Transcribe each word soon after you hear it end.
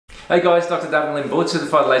Hey guys, Dr. Davin Lim, board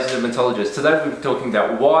certified laser dermatologist. Today we'll be talking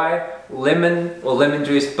about why lemon or lemon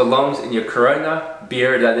juice belongs in your Corona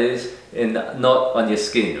beer, that is, and not on your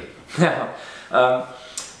skin. Now,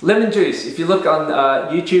 lemon juice, if you look on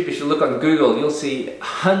YouTube, if you look on Google, you'll see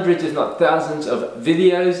hundreds if not thousands of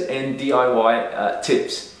videos and DIY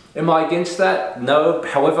tips. Am I against that? No.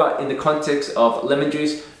 However, in the context of lemon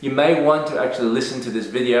juice, you may want to actually listen to this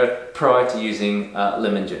video prior to using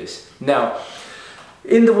lemon juice. Now,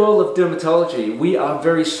 in the world of dermatology, we are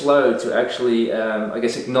very slow to actually, I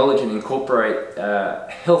guess, acknowledge and incorporate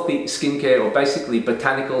healthy skincare, or basically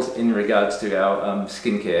botanicals in regards to our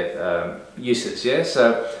skincare uses. Yeah,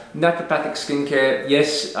 so naturopathic skincare,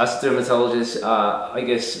 yes, us dermatologists are, I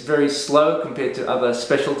guess, very slow compared to other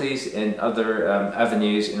specialties and other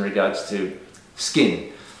avenues in regards to skin.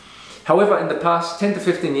 However, in the past 10 to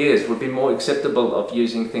 15 years, we've been more acceptable of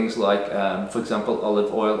using things like, for example,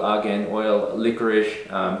 olive oil, argan oil, licorice,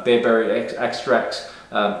 bearberry extracts,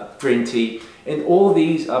 green tea, and all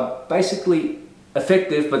these are basically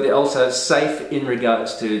effective, but they're also safe in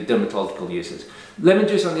regards to dermatological uses. Lemon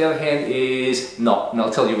juice, on the other hand, is not, and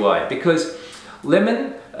I'll tell you why. Because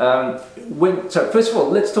lemon, so first of all,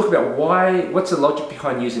 let's talk about what's the logic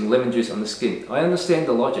behind using lemon juice on the skin. I understand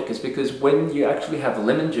the logic is because when you actually have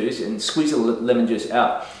lemon juice and squeeze the lemon juice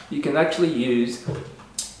out, you can actually use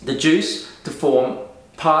the juice to form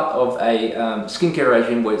part of a skincare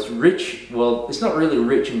regime where it's rich, well, it's not really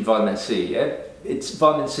rich in vitamin C, yeah? It's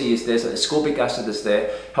vitamin C is there, so ascorbic acid is there.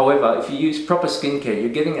 However, if you use proper skincare, you're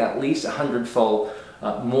getting at least 100-fold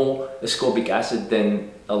more ascorbic acid than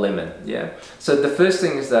a lemon. Yeah. So the first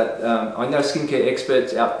thing is that I know skincare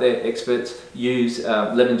experts out there, use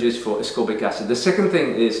lemon juice for ascorbic acid. The second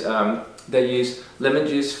thing is they use lemon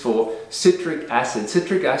juice for citric acid.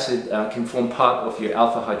 Citric acid can form part of your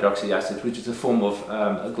alpha hydroxy acid, which is a form of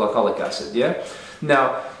glycolic acid. Yeah.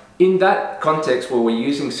 Now, in that context where we're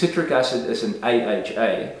using citric acid as an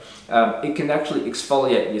AHA, it can actually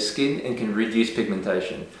exfoliate your skin and can reduce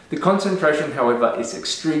pigmentation. The concentration, however, is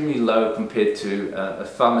extremely low compared to a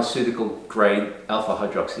pharmaceutical grade alpha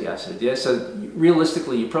hydroxy acid. Yeah? So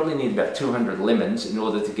realistically, you probably need about 200 lemons in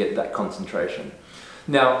order to get that concentration.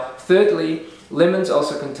 Now, thirdly, lemons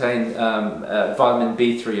also contain vitamin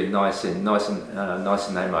B3 and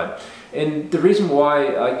niacinamide. And the reason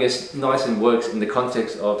why, I guess, niacin works in the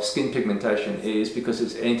context of skin pigmentation is because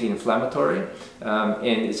it's anti-inflammatory and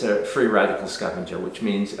it's a free radical scavenger, which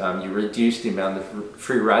means you reduce the amount of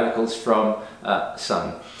free radicals from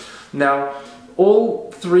sun. Now,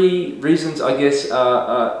 all three reasons, I guess,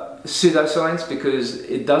 are pseudoscience because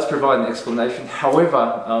it does provide an explanation.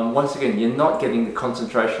 However, once again, you're not getting the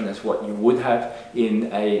concentration as what you would have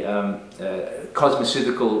in a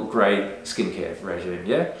cosmeceutical grade skincare regime.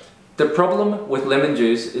 Yeah. The problem with lemon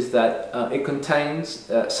juice is that it contains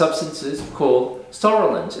substances called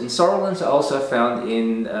psoralins, and psoralins are also found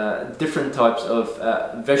in different types of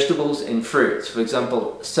vegetables and fruits. For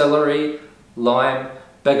example, celery, lime,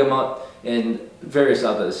 bergamot, and various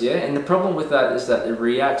others. Yeah, and the problem with that is that it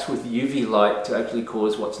reacts with UV light to actually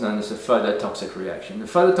cause what's known as a phototoxic reaction. The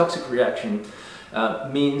phototoxic reaction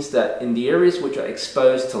means that in the areas which are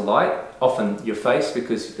exposed to light, often your face,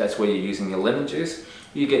 because that's where you're using your lemon juice,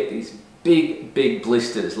 you get these big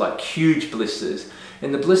blisters, like huge blisters,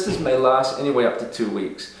 and the blisters may last anywhere up to 2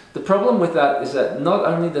 weeks. The problem with that is that not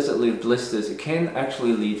only does it leave blisters, it can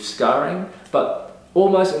actually leave scarring, but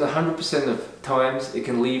almost in 100% of times it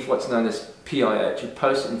can leave what's known as PIH,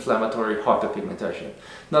 post-inflammatory hyperpigmentation.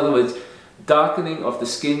 In other words, darkening of the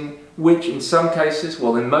skin, which in some cases,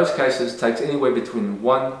 well, in most cases, takes anywhere between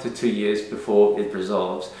 1 to 2 years before it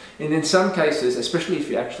resolves. And in some cases, especially if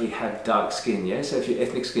you actually have dark skin, yeah, so if you're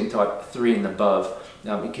ethnic skin type 3 and above,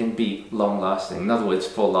 it can be long lasting, in other words,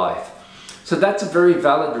 for life. So that's a very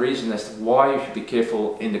valid reason as to why you should be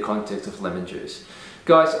careful in the context of lemon juice.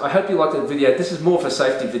 Guys, I hope you liked the video. This is more of a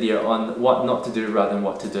safety video on what not to do rather than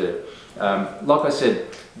what to do. Like I said,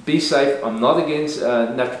 be safe. I'm not against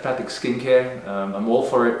naturopathic skincare. I'm all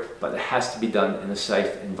for it, but it has to be done in a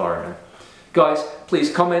safe environment. Guys,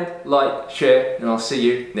 please comment, like, share, and I'll see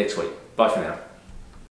you next week. Bye for now.